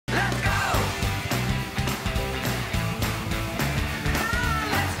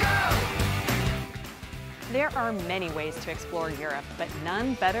There are many ways to explore Europe, but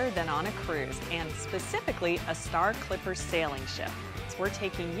none better than on a cruise, and specifically a Star Clipper sailing ship. So we're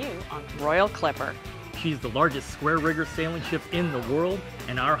taking you on Royal Clipper. She's the largest square rigger sailing ship in the world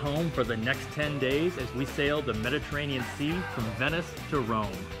and our home for the next 10 days as we sail the Mediterranean Sea from Venice to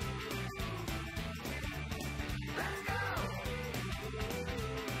Rome.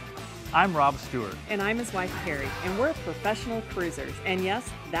 I'm Rob Stewart. And I'm his wife, Kerri, and we're professional cruisers. And yes,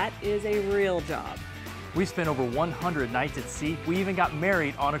 that is a real job. We spent over 100 nights at sea. We even got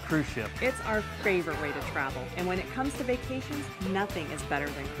married on a cruise ship. It's our favorite way to travel, and when it comes to vacations, nothing is better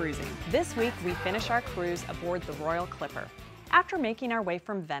than cruising. This week, we finish our cruise aboard the Royal Clipper. After making our way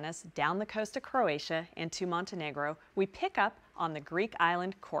from Venice down the coast of Croatia and to Montenegro, we pick up on the Greek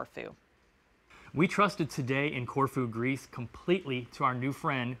island Corfu. We trusted today in Corfu, Greece, completely to our new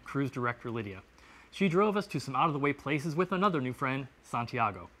friend, cruise director Lydia. She drove us to some out-of-the-way places with another new friend,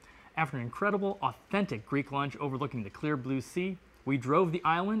 Santiago. After an incredible, authentic Greek lunch overlooking the clear blue sea, we drove the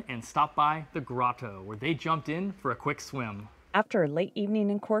island and stopped by the grotto, where they jumped in for a quick swim. After a late evening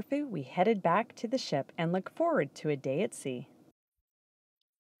in Corfu, we headed back to the ship and look forward to a day at sea.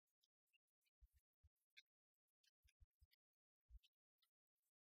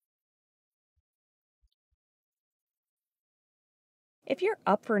 If you're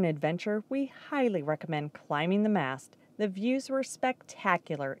up for an adventure, we highly recommend climbing the mast. The views were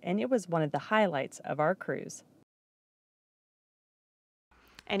spectacular, and it was one of the highlights of our cruise.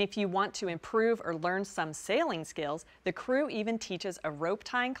 And if you want to improve or learn some sailing skills, the crew even teaches a rope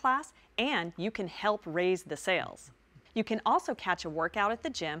tying class, and you can help raise the sails. You can also catch a workout at the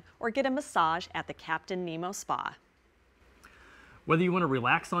gym or get a massage at the Captain Nemo Spa. Whether you want to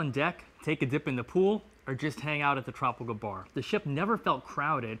relax on deck, take a dip in the pool, or just hang out at the tropical bar, the ship never felt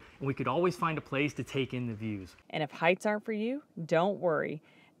crowded, and we could always find a place to take in the views. And if heights aren't for you, don't worry.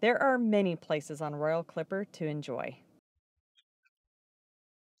 There are many places on Royal Clipper to enjoy.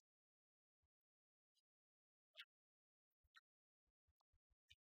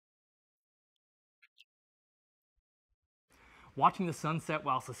 Watching the sunset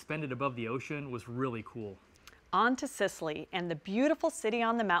while suspended above the ocean was really cool. On to Sicily and the beautiful city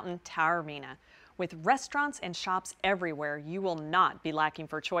on the mountain, Taormina. With restaurants and shops everywhere, you will not be lacking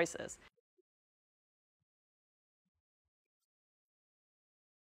for choices.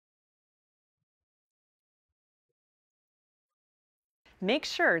 Make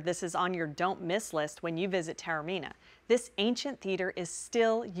sure this is on your don't miss list when you visit Taormina. This ancient theater is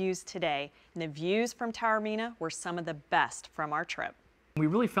still used today, and the views from Taormina were some of the best from our trip. We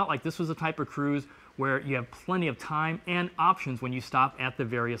really felt like this was a type of cruise where you have plenty of time and options when you stop at the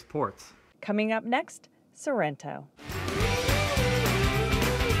various ports. Coming up next, Sorrento.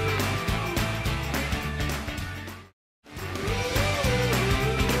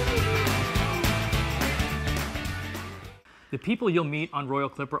 The people you'll meet on Royal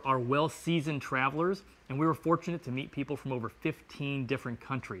Clipper are well-seasoned travelers, and we were fortunate to meet people from over 15 different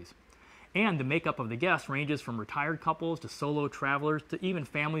countries. And the makeup of the guests ranges from retired couples to solo travelers to even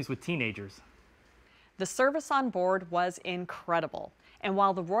families with teenagers. The service on board was incredible. And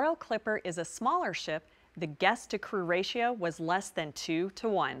while the Royal Clipper is a smaller ship, the guest-to-crew ratio was less than 2 to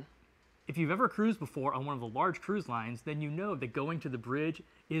 1. If you've ever cruised before on one of the large cruise lines, then you know that going to the bridge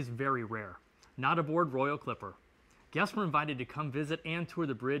is very rare. Not aboard Royal Clipper. Guests were invited to come visit and tour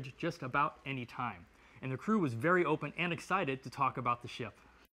the bridge just about any time, and the crew was very open and excited to talk about the ship.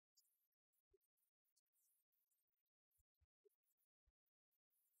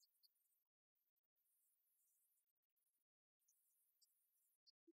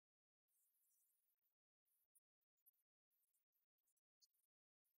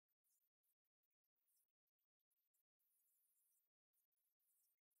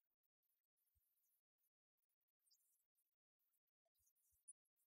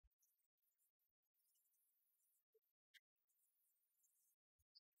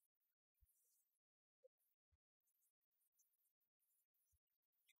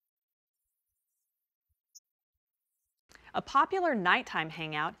 A popular nighttime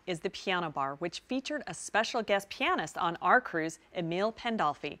hangout is the piano bar, which featured a special guest pianist on our cruise, Emile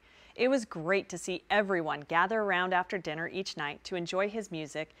Pandolfi. It was great to see everyone gather around after dinner each night to enjoy his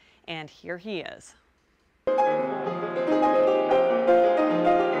music, and here he is.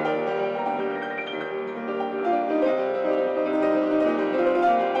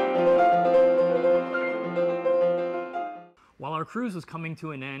 While our cruise was coming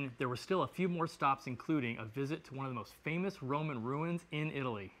to an end, there were still a few more stops, including a visit to one of the most famous Roman ruins in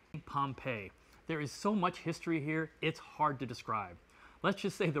Italy, Pompeii. There is so much history here, it's hard to describe. Let's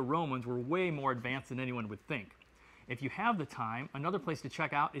just say the Romans were way more advanced than anyone would think. If you have the time, another place to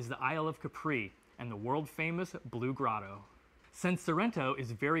check out is the Isle of Capri, and the world-famous Blue Grotto. Since Sorrento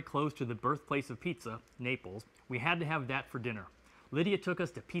is very close to the birthplace of pizza, Naples, we had to have that for dinner. Lydia took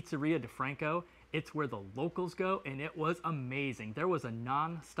us to Pizzeria de Franco. It's where the locals go, and it was amazing. There was a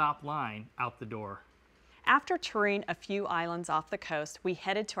non-stop line out the door. After touring a few islands off the coast, we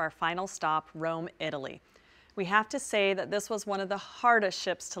headed to our final stop, Rome, Italy. We have to say that this was one of the hardest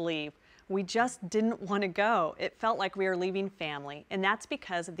ships to leave. We just didn't want to go. It felt like we were leaving family, and that's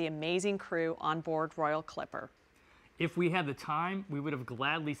because of the amazing crew on board Royal Clipper. If we had the time, we would have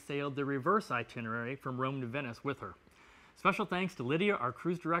gladly sailed the reverse itinerary from Rome to Venice with her. Special thanks to Lydia, our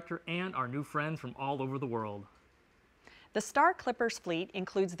cruise director, and our new friends from all over the world. The Star Clippers fleet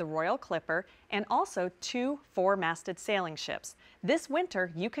includes the Royal Clipper and also 2 4-masted sailing ships. This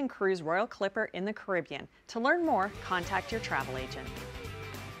winter, you can cruise Royal Clipper in the Caribbean. To learn more, contact your travel agent.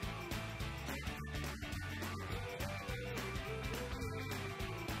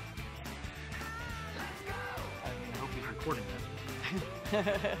 I hope he's recording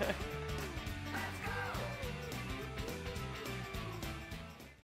that.